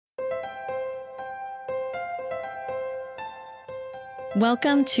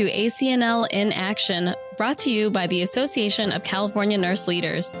Welcome to ACNL in Action, brought to you by the Association of California Nurse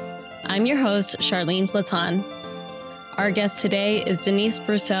Leaders. I'm your host, Charlene Platon. Our guest today is Denice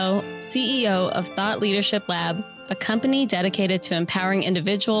Brosseau, CEO of Thought Leadership Lab, a company dedicated to empowering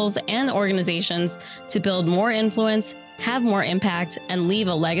individuals and organizations to build more influence, have more impact, and leave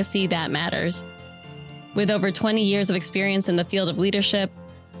a legacy that matters. With over 20 years of experience in the field of leadership,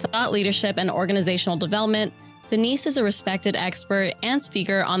 thought leadership, and organizational development, Denice is a respected expert and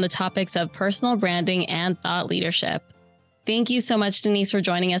speaker on the topics of personal branding and thought leadership. Thank you so much, Denice, for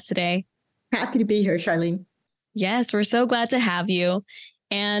joining us today. Happy to be here, Charlene. Yes, we're so glad to have you.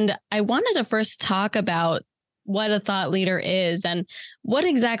 And I wanted to first talk about what a thought leader is and what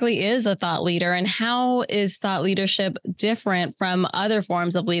exactly is a thought leader and how is thought leadership different from other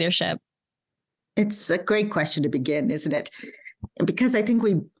forms of leadership? It's a great question to begin, isn't it? Because I think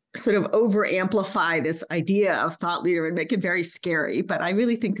we sort of over amplify this idea of thought leader and make it very scary. But I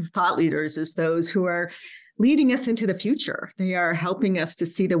really think of thought leaders as those who are leading us into the future. They are helping us to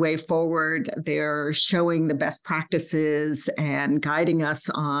see the way forward. They're showing the best practices and guiding us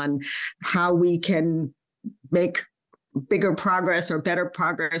on how we can make bigger progress or better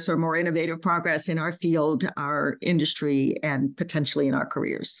progress or more innovative progress in our field, our industry, and potentially in our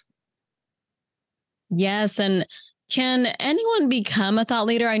careers. Yes. And can anyone become a thought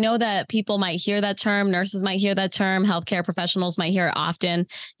leader? I know that people might hear that term, nurses might hear that term, healthcare professionals might hear it often.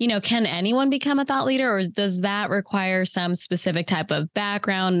 Can anyone become a thought leader, or does that require some specific type of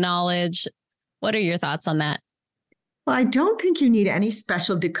background knowledge? What are your thoughts on that? Well, I don't think you need any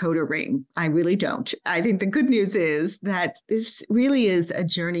special decoder ring. I really don't. I think the good news is that this really is a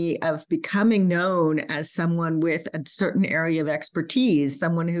journey of becoming known as someone with a certain area of expertise,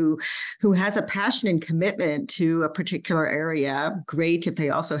 someone who has a passion and commitment to a particular area. Great if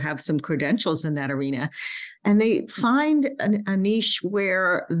they also have some credentials in that arena. And they find a niche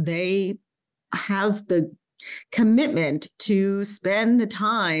where they have the commitment to spend the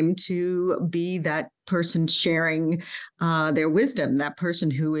time to be that person sharing their wisdom, that person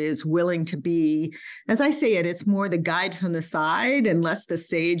who is willing to be, as I say it, it's more the guide from the side and less the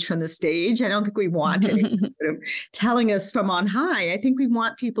sage from the stage. I don't think we want anyone sort of telling us from on high. I think we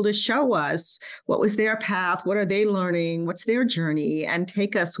want people to show us what was their path, what are they learning, what's their journey, and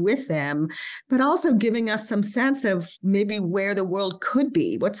take us with them, but also giving us some sense of maybe where the world could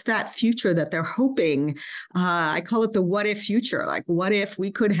be. What's that future that they're hoping? I call it the what if future, like what if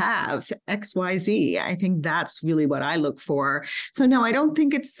we could have X, Y, Z? I think that's really what I look for. So no, I don't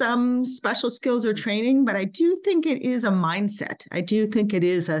think it's some special skills or training, but I do think it is a mindset. I do think it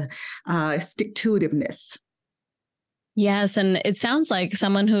is a stick-to-itiveness. Yes. And it sounds like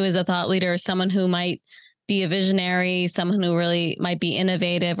someone who is a thought leader, someone who might be a visionary, someone who really might be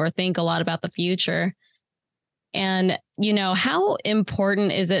innovative or think a lot about the future. And, how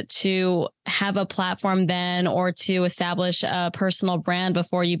important is it to have a platform then or to establish a personal brand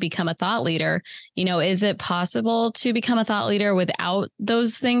before you become a thought leader? Is it possible to become a thought leader without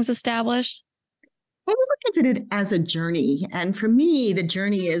those things established? I would look at it as a journey. And for me, the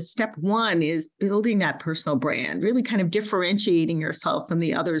journey is step one is building that personal brand, really kind of differentiating yourself from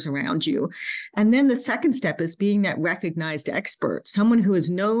the others around you. And then the second step is being that recognized expert, someone who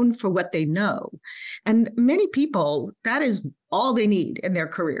is known for what they know. And many people, that is all they need in their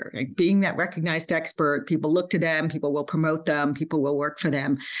career, like being that recognized expert. People look to them, people will promote them, people will work for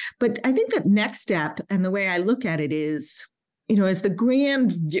them. But I think that next step, and the way I look at it is, as the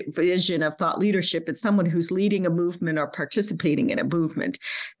grand vision of thought leadership, it's someone who's leading a movement or participating in a movement.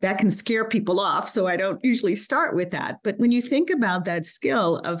 That can scare people off, so I don't usually start with that. But when you think about that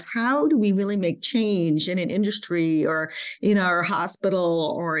skill of how do we really make change in an industry or in our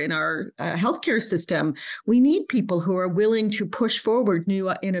hospital or in our healthcare system, we need people who are willing to push forward new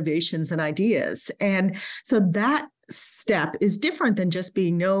innovations and ideas. And so that step is different than just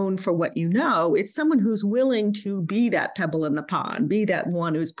being known for what you know. It's someone who's willing to be that pebble in the pond, be that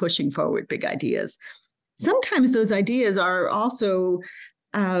one who's pushing forward big ideas. Sometimes those ideas are also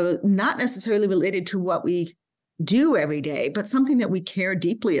not necessarily related to what we do every day, but something that we care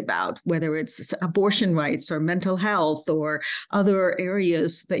deeply about, whether it's abortion rights or mental health or other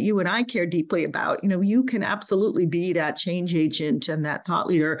areas that you and I care deeply about. You can absolutely be that change agent and that thought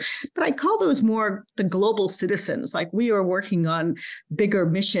leader, but I call those more the global citizens. Like we are working on bigger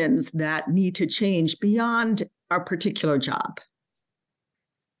missions that need to change beyond our particular job.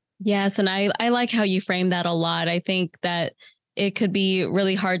 Yes. And I like how you frame that a lot. I think that it could be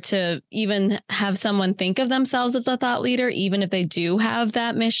really hard to even have someone think of themselves as a thought leader, even if they do have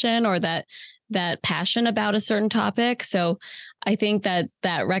that mission or that passion about a certain topic. So I think that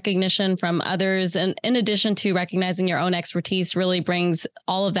that recognition from others, and in addition to recognizing your own expertise, really brings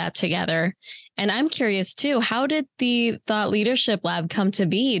all of that together. And I'm curious too, how did the Thought Leadership Lab come to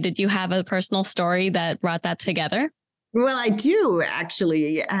be? Did you have a personal story that brought that together? Well, I do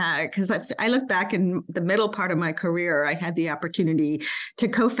actually, because I look back in the middle part of my career, I had the opportunity to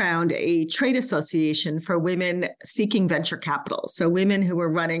co-found a trade association for women seeking venture capital. So women who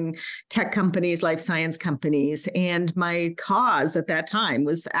were running tech companies, life science companies. And my cause at that time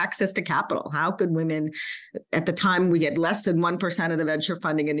was access to capital. How could women, at the time, we had less than 1% of the venture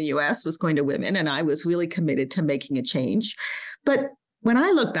funding in the US was going to women. And I was really committed to making a change. But when I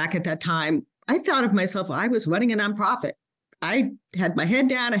look back at that time, I thought of myself, I was running a nonprofit. I had my head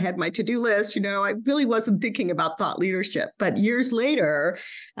down, I had my to-do list, I really wasn't thinking about thought leadership. But years later,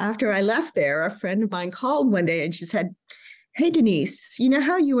 after I left there, a friend of mine called one day and she said, "Hey, Denice, you know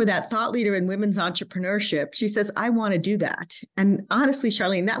how you were that thought leader in women's entrepreneurship?" She says, "I want to do that." And honestly,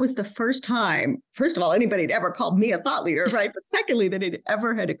 Charlene, that was the first time, first of all, anybody had ever called me a thought leader, right? But secondly, that it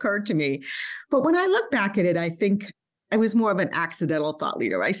ever had occurred to me. But when I look back at it, I think I was more of an accidental thought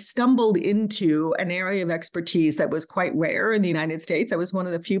leader. I stumbled into an area of expertise that was quite rare in the United States. I was one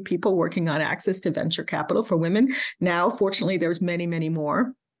of the few people working on access to venture capital for women. Now, fortunately, there's many, many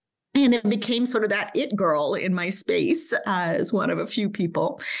more. And it became sort of that it girl in my space as one of a few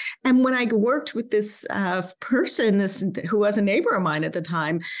people. And when I worked with this person, who was a neighbor of mine at the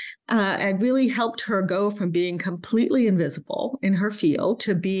time, I really helped her go from being completely invisible in her field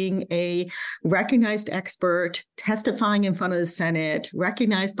to being a recognized expert, testifying in front of the Senate,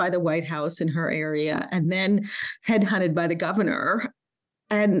 recognized by the White House in her area, and then headhunted by the governor.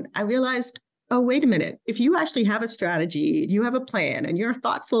 And I realized, oh, wait a minute. If you actually have a strategy, you have a plan, and you're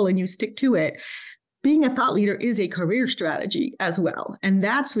thoughtful and you stick to it, being a thought leader is a career strategy as well. And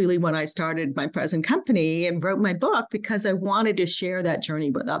that's really when I started my present company and wrote my book, because I wanted to share that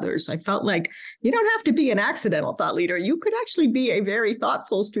journey with others. I felt like you don't have to be an accidental thought leader. You could actually be a very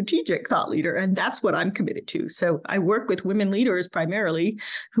thoughtful, strategic thought leader. And that's what I'm committed to. So I work with women leaders primarily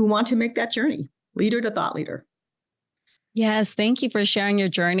who want to make that journey, leader to thought leader. Yes, thank you for sharing your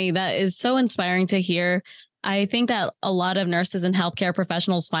journey. That is so inspiring to hear. I think that a lot of nurses and healthcare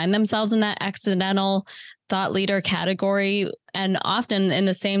professionals find themselves in that accidental thought leader category, and often in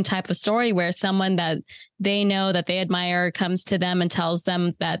the same type of story where someone that they know that they admire comes to them and tells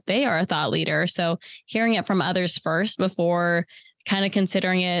them that they are a thought leader. So hearing it from others first before kind of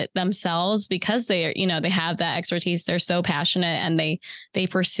considering it themselves, because they have that expertise, they're so passionate, and they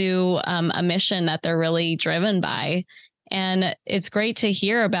pursue a mission that they're really driven by. And it's great to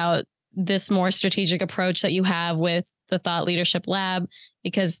hear about this more strategic approach that you have with the Thought Leadership Lab,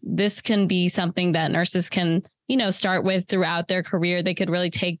 because this can be something that nurses can, start with throughout their career. They could really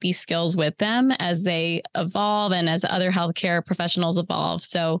take these skills with them as they evolve and as other healthcare professionals evolve.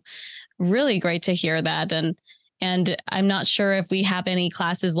 So really great to hear that. And I'm not sure if we have any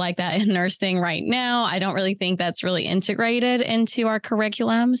classes like that in nursing right now. I don't really think that's really integrated into our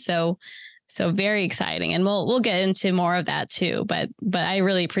curriculum. So very exciting. And we'll get into more of that too. But I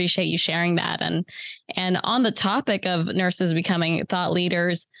really appreciate you sharing that. And on the topic of nurses becoming thought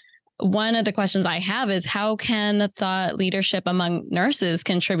leaders, one of the questions I have is, how can thought leadership among nurses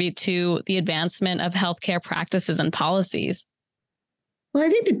contribute to the advancement of healthcare practices and policies? Well, I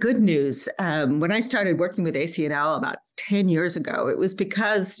think the good news, when I started working with ACNL about 10 years ago, it was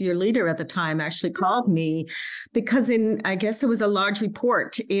because your leader at the time actually called me, because I guess there was a large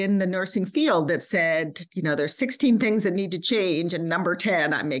report in the nursing field that said, there's 16 things that need to change. And number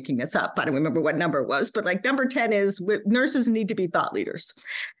 10, I'm making this up, I don't remember what number it was, but like number 10 is nurses need to be thought leaders.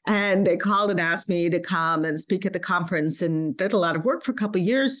 And they called and asked me to come and speak at the conference, and did a lot of work for a couple of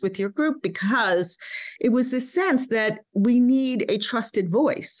years with your group, because it was this sense that we need a trusted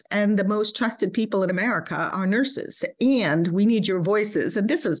voice. And the most trusted people in America are nurses. And we need your voices. And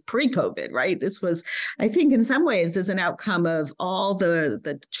this was pre-COVID, right? This was, I think, in some ways, as an outcome of all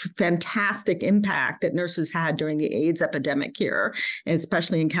the fantastic impact that nurses had during the AIDS epidemic here,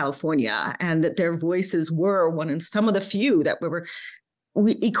 especially in California, and that their voices were some of the few that were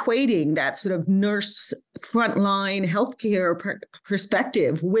equating that sort of nurse frontline healthcare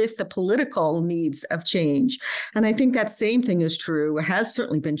perspective with the political needs of change. And I think that same thing is true, has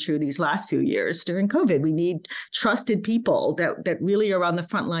certainly been true these last few years during COVID. We need trusted people that really are on the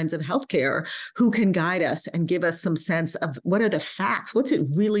front lines of healthcare, who can guide us and give us some sense of what are the facts, what's it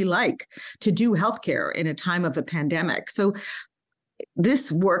really like to do healthcare in a time of a pandemic. So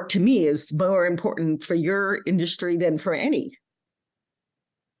this work to me is more important for your industry than for any.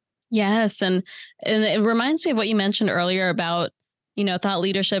 Yes. And it reminds me of what you mentioned earlier about, thought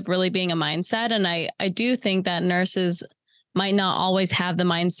leadership really being a mindset. And I do think that nurses might not always have the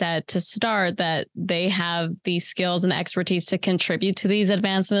mindset to start that they have the skills and the expertise to contribute to these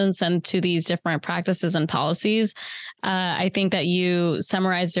advancements and to these different practices and policies. I think that you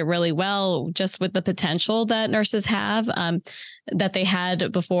summarized it really well, just with the potential that nurses have, that they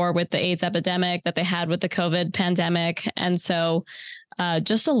had before with the AIDS epidemic, that they had with the COVID pandemic. And so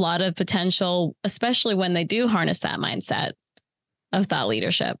just a lot of potential, especially when they do harness that mindset of thought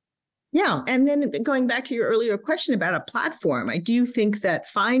leadership. Yeah. And then going back to your earlier question about a platform, I do think that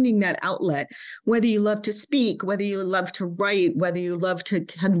finding that outlet, whether you love to speak, whether you love to write, whether you love to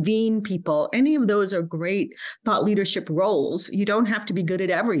convene people, any of those are great thought leadership roles. You don't have to be good at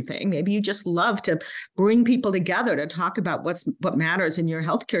everything. Maybe you just love to bring people together to talk about what matters in your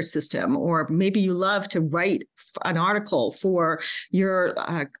healthcare system, or maybe you love to write an article for your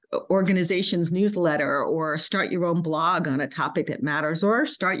organization's newsletter, or start your own blog on a topic that matters, or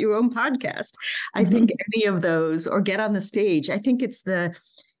start your own podcast. I think any of those, or get on the stage. I think it's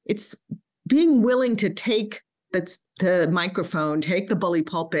being willing to take the microphone, take the bully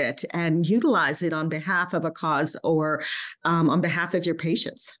pulpit, and utilize it on behalf of a cause, or on behalf of your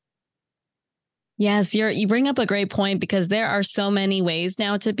patients. Yes, you bring up a great point, because there are so many ways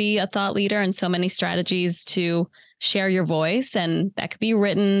now to be a thought leader and so many strategies to share your voice. And that could be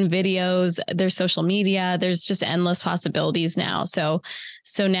written, videos, there's social media, there's just endless possibilities now. So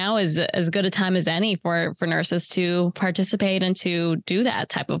now is as good a time as any for nurses to participate and to do that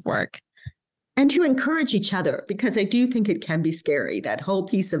type of work. And to encourage each other, because I do think it can be scary. That whole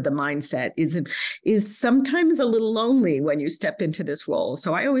piece of the mindset is sometimes a little lonely when you step into this role.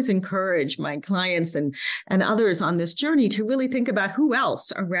 So I always encourage my clients and others on this journey to really think about who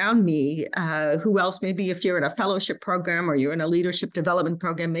else around me, who else, maybe if you're in a fellowship program or you're in a leadership development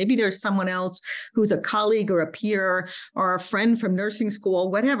program, maybe there's someone else who's a colleague or a peer or a friend from nursing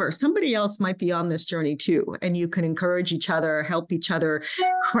school, whatever. Somebody else might be on this journey too. And you can encourage each other, help each other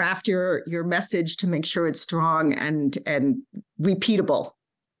craft your message to make sure it's strong and repeatable.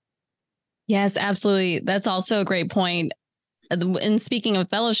 Yes, absolutely. That's also a great point. And speaking of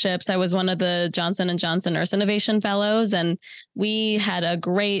fellowships, I was one of the Johnson & Johnson Nurse Innovation Fellows, and we had a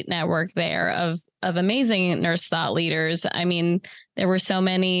great network there of amazing nurse thought leaders. I mean, there were so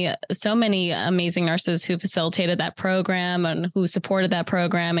many amazing nurses who facilitated that program and who supported that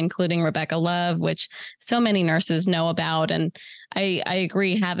program, including Rebecca Love, which so many nurses know about. And I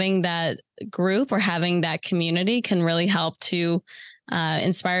agree, having that group or having that community can really help to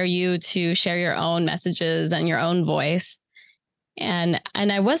inspire you to share your own messages and your own voice. And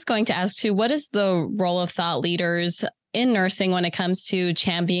I was going to ask too, what is the role of thought leaders in nursing when it comes to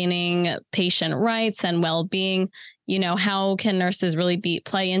championing patient rights and well-being? How can nurses really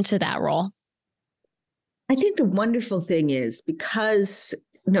play into that role? I think the wonderful thing is, because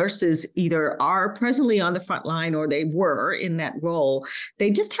nurses either are presently on the front line or they were in that role, they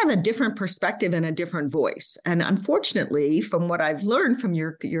just have a different perspective and a different voice. And unfortunately, from what I've learned from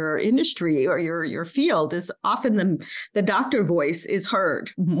your industry or your field, is often the doctor voice is heard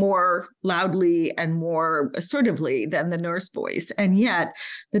more loudly and more assertively than the nurse voice. And yet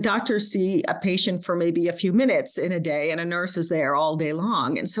the doctors see a patient for maybe a few minutes in a day, and a nurse is there all day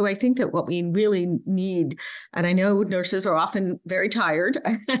long. And so I think that what we really need, and I know nurses are often very tired,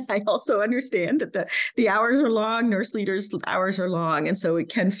 I also understand that the hours are long, nurse leaders' hours are long. And so it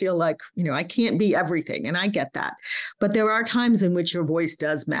can feel like, I can't be everything. And I get that. But there are times in which your voice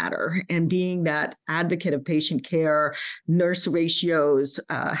does matter. And being that advocate of patient care, nurse ratios,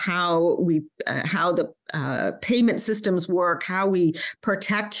 how the payment systems work, how we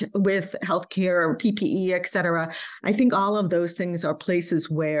protect with healthcare, PPE, et cetera. I think all of those things are places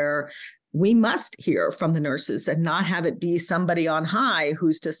where we must hear from the nurses and not have it be somebody on high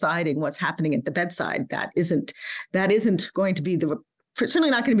who's deciding what's happening at the bedside. That isn't going to be certainly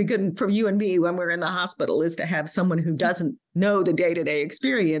not going to be good for you and me when we're in the hospital, is to have someone who doesn't know the day-to-day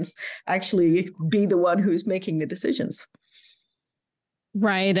experience actually be the one who's making the decisions.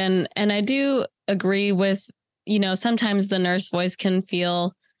 Right. And I do agree with, sometimes the nurse voice can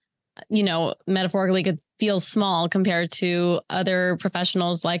feel, metaphorically could feel small compared to other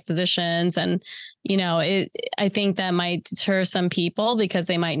professionals like physicians. And, I think that might deter some people because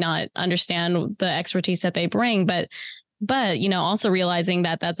they might not understand the expertise that they bring. But also realizing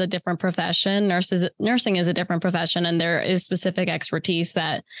that that's a different profession. Nursing is a different profession, and there is specific expertise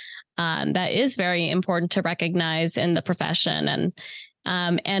that is very important to recognize in the profession.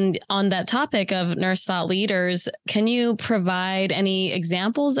 And on that topic of nurse thought leaders, can you provide any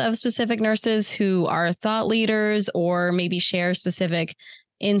examples of specific nurses who are thought leaders, or maybe share specific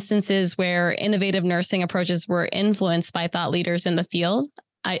instances where innovative nursing approaches were influenced by thought leaders in the field?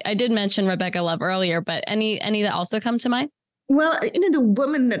 I did mention Rebecca Love earlier, but any that also come to mind? Well, the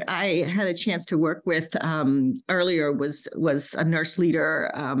woman that I had a chance to work with earlier was a nurse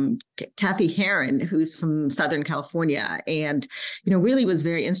leader, Kathy Heron, who's from Southern California, and really was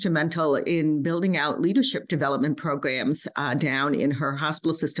very instrumental in building out leadership development programs down in her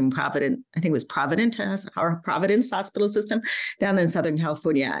hospital system, Providence. I think it was Providence Hospital System down in Southern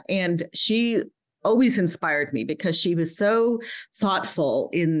California, and she always inspired me because she was so thoughtful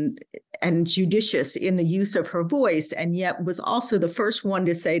and judicious in the use of her voice, and yet was also the first one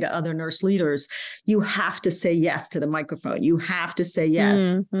to say to other nurse leaders, you have to say yes to the microphone. You have to say yes.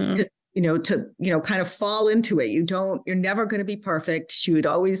 Mm-hmm. to kind of fall into it. You're never going to be perfect. She would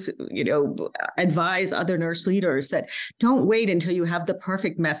always, advise other nurse leaders that don't wait until you have the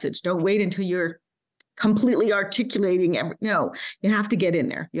perfect message. Don't wait until you're completely articulating no, you have to get in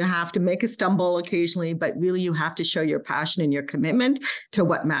there. You have to make a stumble occasionally, but really you have to show your passion and your commitment to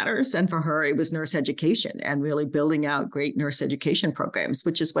what matters. And for her, it was nurse education and really building out great nurse education programs,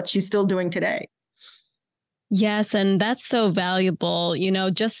 which is what she's still doing today. Yes. And that's so valuable,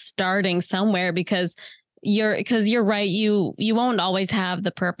 just starting somewhere because you're right. You won't always have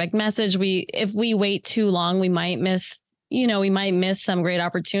the perfect message. If we wait too long, we might miss some great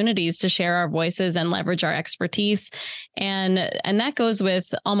opportunities to share our voices and leverage our expertise. And that goes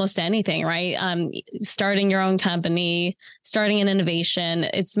with almost anything, right? Starting your own company, starting an innovation.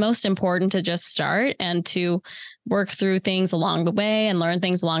 It's most important to just start and to work through things along the way and learn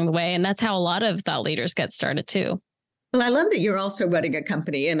things along the way. And that's how a lot of thought leaders get started too. Well, I love that you're also running a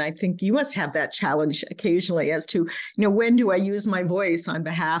company, and I think you must have that challenge occasionally as to, when do I use my voice on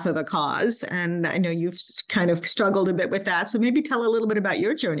behalf of a cause? And I know you've kind of struggled a bit with that. So maybe tell a little bit about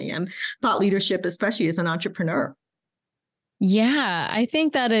your journey and thought leadership, especially as an entrepreneur. Yeah, I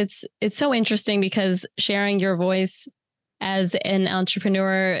think that it's so interesting because sharing your voice as an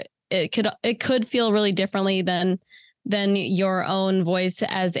entrepreneur, it could feel really differently than your own voice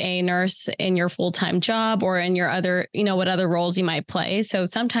as a nurse in your full-time job or in your other, what other roles you might play. So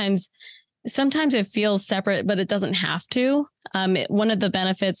sometimes it feels separate, but it doesn't have to. One of the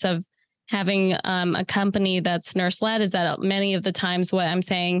benefits of having a company that's nurse-led is that many of the times what I'm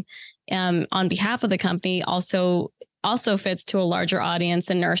saying on behalf of the company also fits to a larger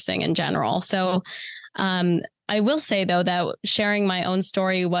audience in nursing in general. So I will say, though, that sharing my own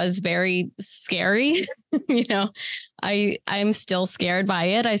story was very scary. I'm still scared by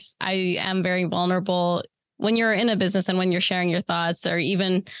it. I am very vulnerable when you're in a business and when you're sharing your thoughts or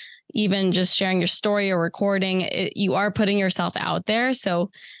even just sharing your story or recording, you are putting yourself out there.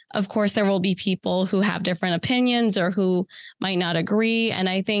 So, of course, there will be people who have different opinions or who might not agree. And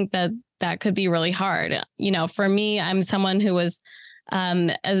I think that could be really hard. For me, I'm someone who was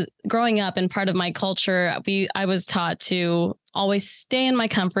as growing up and part of my culture, I was taught to always stay in my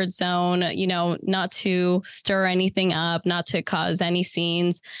comfort zone, not to stir anything up, not to cause any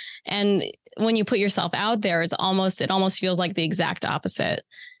scenes. And when you put yourself out there, it almost feels like the exact opposite.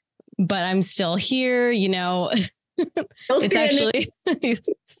 But I'm still here, it's actually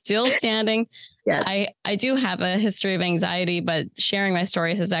still standing. Yes. I do have a history of anxiety, but sharing my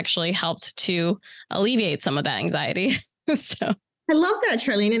stories has actually helped to alleviate some of that anxiety. So I love that,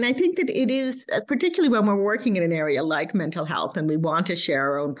 Charlene. And I think that it is, particularly when we're working in an area like mental health and we want to share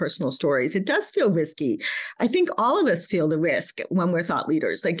our own personal stories, it does feel risky. I think all of us feel the risk when we're thought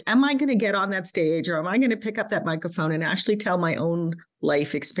leaders. Like, am I going to get on that stage or am I going to pick up that microphone and actually tell my own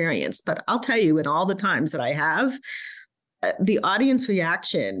life experience? But I'll tell you, in all the times that I have, the audience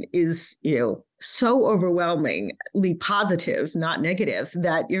reaction is, so overwhelmingly positive, not negative,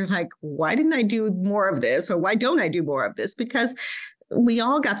 that you're like, why didn't I do more of this? Or why don't I do more of this? Because we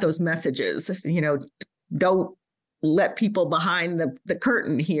all got those messages, don't let people behind the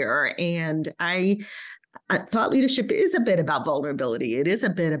curtain here. And I thought leadership is a bit about vulnerability. It is a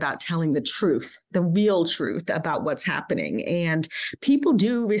bit about telling the truth, the real truth about what's happening. And people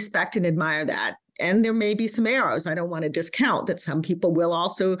do respect and admire that. And there may be some errors. I don't want to discount that some people will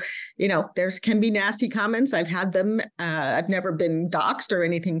also, can be nasty comments. I've had them. I've never been doxxed or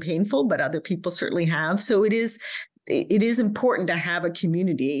anything painful, but other people certainly have. So it is important to have a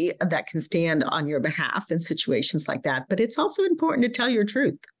community that can stand on your behalf in situations like that. But it's also important to tell your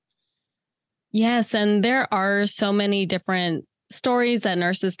truth. Yes. And there are so many different stories that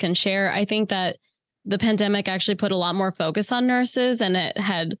nurses can share. I think that the pandemic actually put a lot more focus on nurses, and it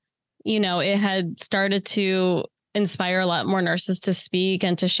had started to inspire a lot more nurses to speak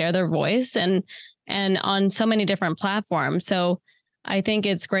and to share their voice and on so many different platforms. So I think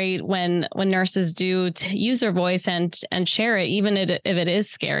it's great when nurses do use their voice and share it, even if it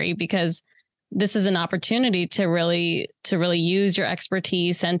is scary, because this is an opportunity to really use your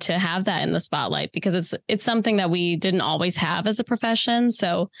expertise and to have that in the spotlight, because it's something that we didn't always have as a profession.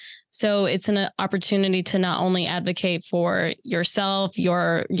 So it's an opportunity to not only advocate for yourself,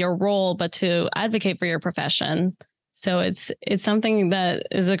 your role, but to advocate for your profession. So it's something that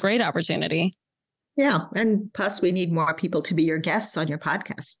is a great opportunity. Yeah. And plus we need more people to be your guests on your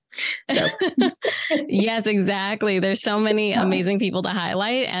podcast. So yes, exactly. There's so many amazing people to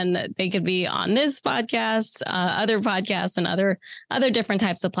highlight, and they could be on this podcast, other podcasts, and other different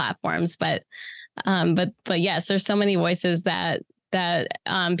types of platforms. But yes, there's so many voices that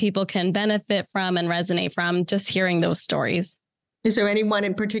people can benefit from and resonate from just hearing those stories. Is there anyone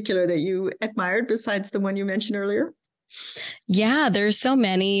in particular that you admired besides the one you mentioned earlier? Yeah, there's so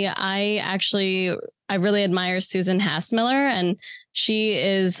many. I really admire Susan Hassmiller, and she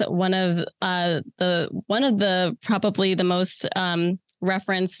is one of the probably the most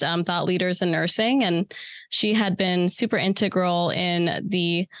referenced thought leaders in nursing, and she had been super integral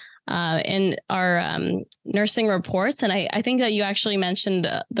in our nursing reports. And I think that you actually mentioned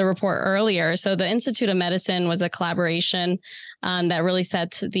the report earlier. So the Institute of Medicine was a collaboration that really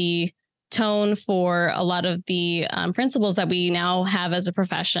set the tone for a lot of the principles that we now have as a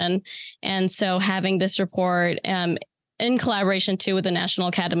profession. And so having this report in collaboration too with the National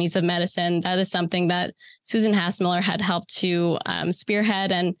Academies of Medicine, that is something that Susan Hassmiller had helped to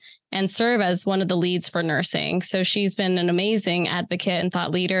spearhead and serve as one of the leads for nursing. So she's been an amazing advocate and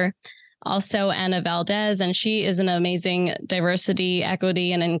thought leader. Also, Anna Valdez, and she is an amazing diversity,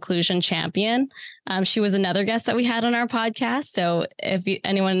 equity, and inclusion champion. She was another guest that we had on our podcast. So if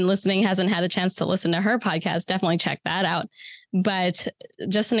anyone listening hasn't had a chance to listen to her podcast, definitely check that out. But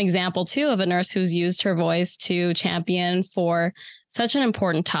just an example, too, of a nurse who's used her voice to champion for such an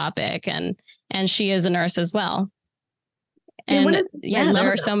important topic. And she is a nurse as well. And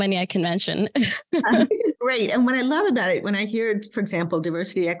there are so many I can mention. This is great. And what I love about it, when I hear, for example,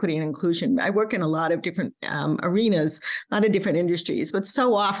 diversity, equity, and inclusion, I work in a lot of different arenas, a lot of different industries, but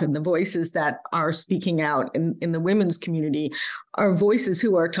so often the voices that are speaking out in the women's community are voices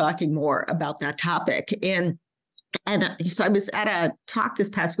who are talking more about that topic. And so I was at a talk this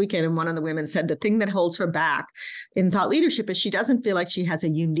past weekend, and one of the women said the thing that holds her back in thought leadership is she doesn't feel like she has a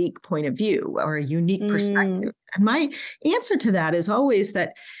unique point of view or a unique perspective. And my answer to that is always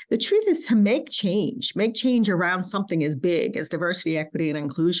that the truth is to make change around something as big as diversity, equity, and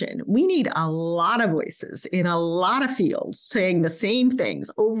inclusion. We need a lot of voices in a lot of fields saying the same things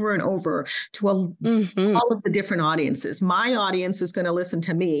over and over to all of the different audiences. My audience is going to listen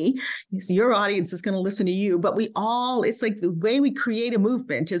to me. Your audience is going to listen to you. But it's like the way we create a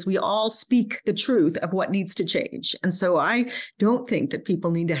movement is we all speak the truth of what needs to change. And so I don't think that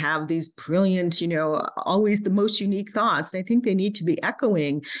people need to have these brilliant, always the most unique thoughts. I think they need to be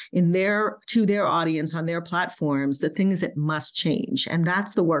echoing to their audience on their platforms the things that must change. And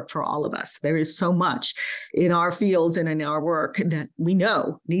that's the work for all of us. There is so much in our fields and in our work that we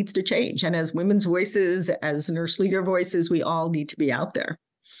know needs to change. And as women's voices, as nurse leader voices, we all need to be out there.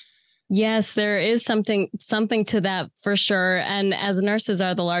 Yes, there is something to that for sure. And as nurses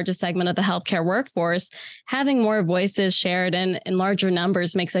are the largest segment of the healthcare workforce, having more voices shared in larger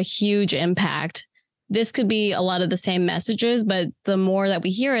numbers makes a huge impact. This could be a lot of the same messages, but the more that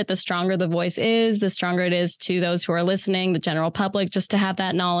we hear it, the stronger the voice is, the stronger it is to those who are listening, the general public, just to have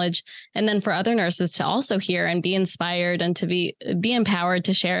that knowledge. And then for other nurses to also hear and be inspired and to be empowered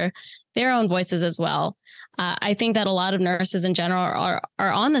to share their own voices as well. I think that a lot of nurses in general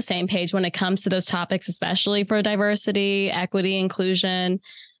are on the same page when it comes to those topics, especially for diversity, equity, inclusion,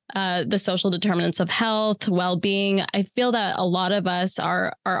 the social determinants of health, well-being. I feel that a lot of us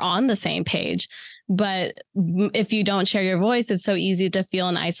are on the same page. But if you don't share your voice, it's so easy to feel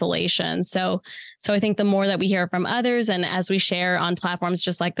in isolation. So I think the more that we hear from others, and as we share on platforms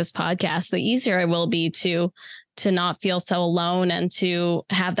just like this podcast, the easier it will be to not feel so alone and to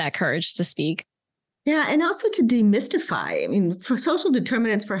have that courage to speak. Yeah. And also to demystify, for social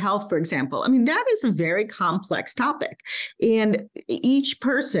determinants for health, for example, that is a very complex topic. And each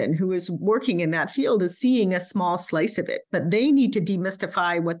person who is working in that field is seeing a small slice of it, but they need to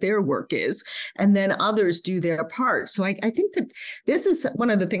demystify what their work is, and then others do their part. So I think that this is one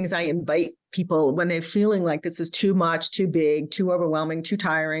of the things I invite people when they're feeling like this is too much, too big, too overwhelming, too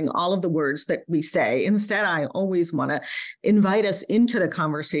tiring, all of the words that we say. Instead, I always want to invite us into the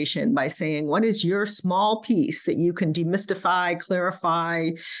conversation by saying, what is your small piece that you can demystify,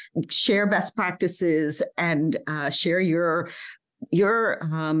 clarify, share best practices, and share your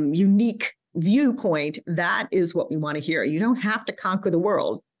unique viewpoint? That is what we want to hear. You don't have to conquer the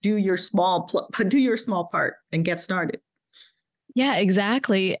world. Do your small part and get started. Yeah,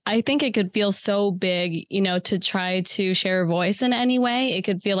 exactly. I think it could feel so big, to try to share a voice in any way. It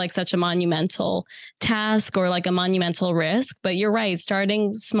could feel like such a monumental task or like a monumental risk. But you're right,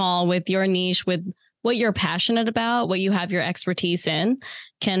 starting small with your niche, with what you're passionate about, what you have your expertise in,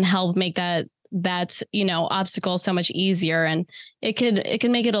 can help make that obstacle so much easier. And it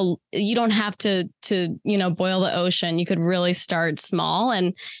can make it you don't have to boil the ocean. You could really start small,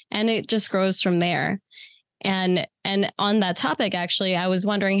 and it just grows from there. And on that topic, actually, I was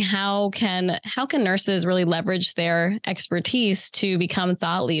wondering how can nurses really leverage their expertise to become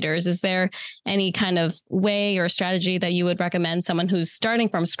thought leaders? Is there any kind of way or strategy that you would recommend someone who's starting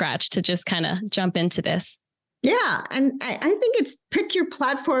from scratch to just kind of jump into this? Yeah, and I think it's pick your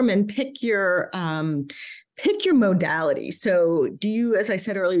platform and pick your modality. So, do you, as I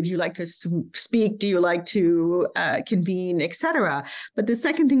said earlier, do you like to speak? Do you like to convene, etc.? But the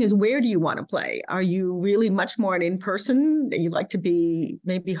second thing is, where do you want to play? Are you really much more an in-person? You like to be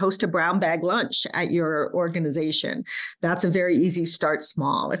maybe host a brown bag lunch at your organization. That's a very easy start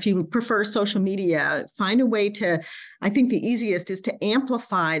small. If you prefer social media, find a way to. I think the easiest is to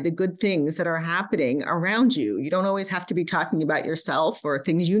amplify the good things that are happening around you. You don't always have to be talking about yourself or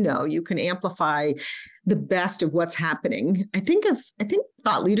things you know. You can amplify the best of what's happening. I think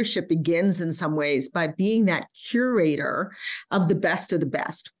thought leadership begins in some ways by being that curator of the best of the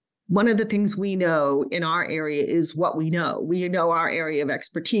best. One of the things we know in our area is what we know. We know our area of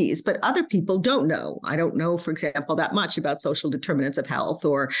expertise, but other people don't know. I don't know, for example, that much about social determinants of health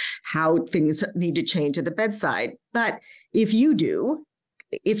or how things need to change at the bedside. But if you do,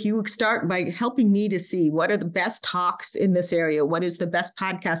 if you start by helping me to see what are the best talks in this area, what is the best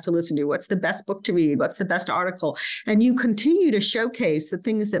podcast to listen to, what's the best book to read, what's the best article, and you continue to showcase the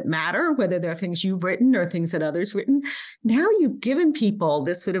things that matter, whether they're things you've written or things that others written, now you've given people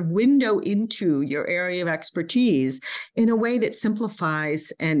this sort of window into your area of expertise in a way that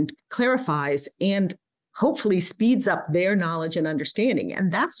simplifies and clarifies and hopefully speeds up their knowledge and understanding. And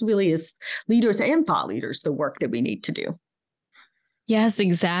that's really, as leaders and thought leaders, the work that we need to do. Yes,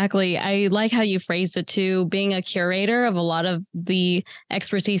 exactly. I like how you phrased it too, being a curator of a lot of the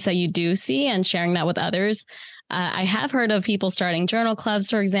expertise that you do see and sharing that with others. I have heard of people starting journal clubs,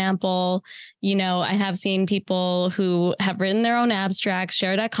 for example. I have seen people who have written their own abstracts,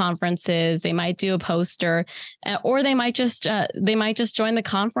 shared at conferences. They might do a poster, or they might just join the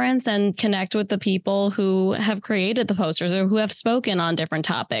conference and connect with the people who have created the posters or who have spoken on different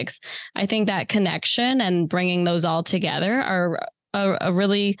topics. I think that connection and bringing those all together are a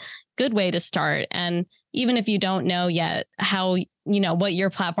really good way to start. And even if you don't know yet how, what your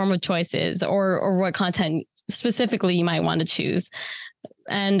platform of choice is or what content specifically you might want to choose.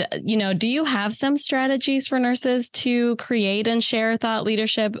 And, do you have some strategies for nurses to create and share thought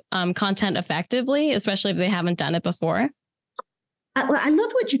leadership content effectively, especially if they haven't done it before? I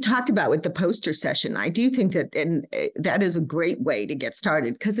love what you talked about with the poster session. I do think that, and that is a great way to get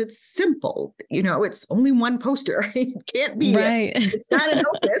started because it's simple. It's only one poster. It can't be, right. It's not an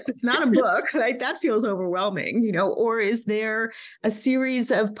opus. It's not a book. Like that feels overwhelming, or is there a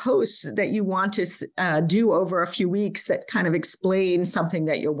series of posts that you want to do over a few weeks that kind of explain something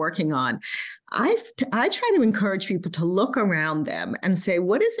that you're working on? I try to encourage people to look around them and say,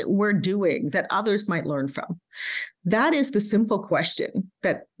 what is it we're doing that others might learn from? That is the simple question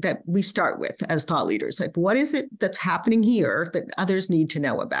that we start with as thought leaders. Like, what is it that's happening here that others need to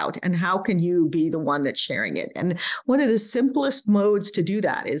know about? And how can you be the one that's sharing it? And one of the simplest modes to do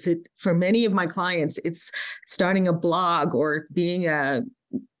that is for many of my clients, it's starting a blog or being a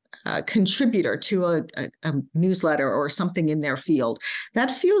contributor to a newsletter or something in their field.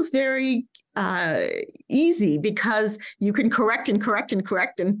 That feels very easy because you can correct and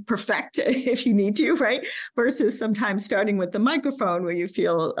perfect if you need to, right? Versus sometimes starting with the microphone where you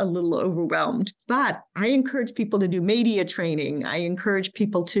feel a little overwhelmed. But I encourage people to do media training. I encourage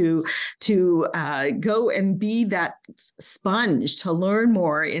people to go and be that sponge to learn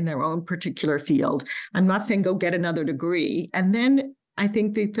more in their own particular field. I'm not saying go get another degree. And then I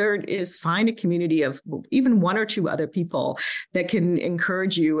think the third is find a community of even one or two other people that can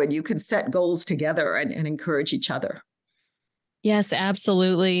encourage you, and you can set goals together and encourage each other. Yes,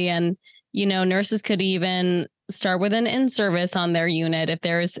 absolutely. And, nurses could even start with an in-service on their unit if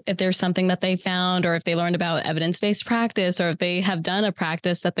there's something that they found, or if they learned about evidence-based practice, or if they have done a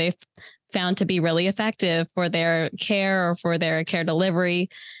practice that they've found to be really effective for their care or for their care delivery.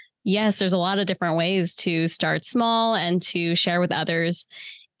 Yes, there's a lot of different ways to start small and to share with others.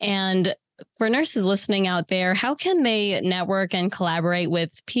 And for nurses listening out there, how can they network and collaborate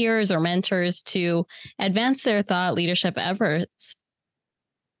with peers or mentors to advance their thought leadership efforts?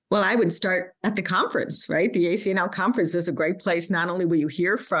 Well, I would start at the conference, right? The ACNL conference is a great place. Not only will you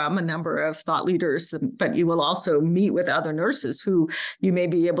hear from a number of thought leaders, but you will also meet with other nurses who you may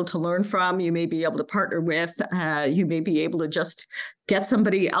be able to learn from, you may be able to partner with, you may be able to just get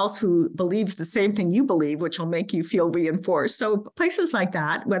somebody else who believes the same thing you believe, which will make you feel reinforced. So places like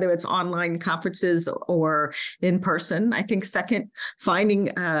that, whether it's online conferences or in person. I think second,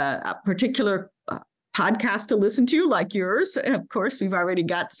 finding a particular podcast to listen to like yours. Of course, we've already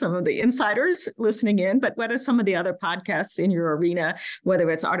got some of the insiders listening in, but what are some of the other podcasts in your arena, whether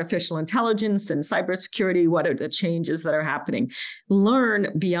it's artificial intelligence and cybersecurity? What are the changes that are happening?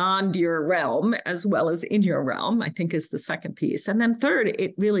 Learn beyond your realm as well as in your realm, I think is the second piece. And then third,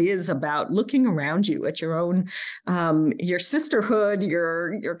 it really is about looking around you at your own, your sisterhood,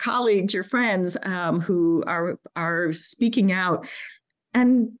 your colleagues, your friends who are speaking out,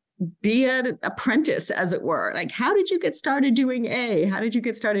 and be an apprentice, as it were. Like, how did you get started doing A? How did you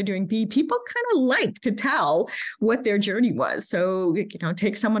get started doing B? People kind of like to tell what their journey was. So,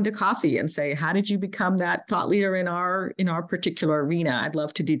 take someone to coffee and say, how did you become that thought leader in our particular arena? I'd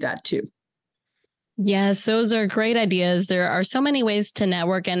love to do that too. Yes, those are great ideas. There are so many ways to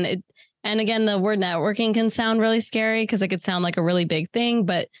network, and again, the word networking can sound really scary because it could sound like a really big thing,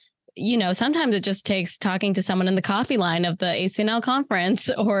 but sometimes it just takes talking to someone in the coffee line of the ACNL conference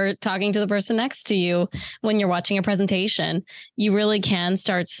or talking to the person next to you when you're watching a presentation. You really can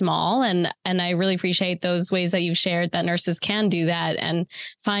start small. And I really appreciate those ways that you've shared that nurses can do that and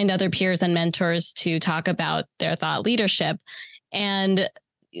find other peers and mentors to talk about their thought leadership. And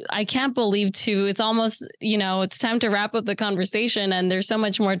I can't believe too, it's almost, it's time to wrap up the conversation, and there's so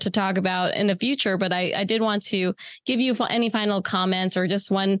much more to talk about in the future. But I did want to give you any final comments or just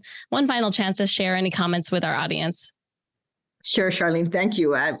one final chance to share any comments with our audience. Sure, Charlene. Thank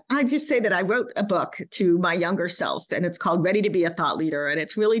you. I just say that I wrote a book to my younger self, and it's called Ready to be a Thought Leader. And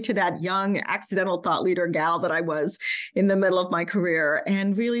it's really to that young accidental thought leader gal that I was in the middle of my career,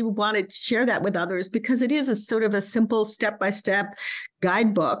 and really wanted to share that with others because it is a sort of a simple step-by-step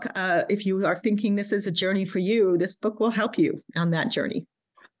guidebook. If you are thinking this is a journey for you, this book will help you on that journey.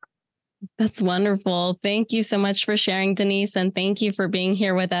 That's wonderful. Thank you so much for sharing, Denice, and thank you for being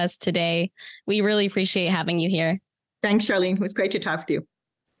here with us today. We really appreciate having you here. Thanks, Charlene. It was great to talk with you.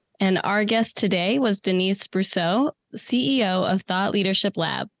 And our guest today was Denice Brosseau, CEO of Thought Leadership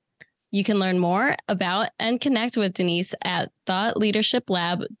Lab. You can learn more about and connect with Denice at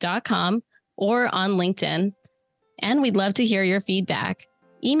thoughtleadershiplab.com or on LinkedIn. And we'd love to hear your feedback.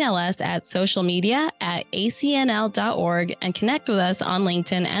 Email us at socialmedia@acnl.org and connect with us on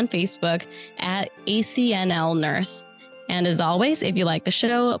LinkedIn and Facebook at ACNL Nurse. And as always, if you like the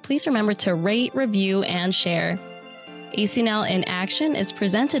show, please remember to rate, review, and share. ACNL in Action is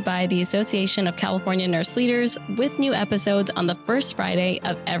presented by the Association of California Nurse Leaders with new episodes on the first Friday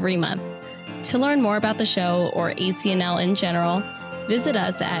of every month. To learn more about the show or ACNL in general, visit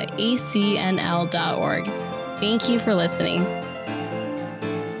us at acnl.org. Thank you for listening.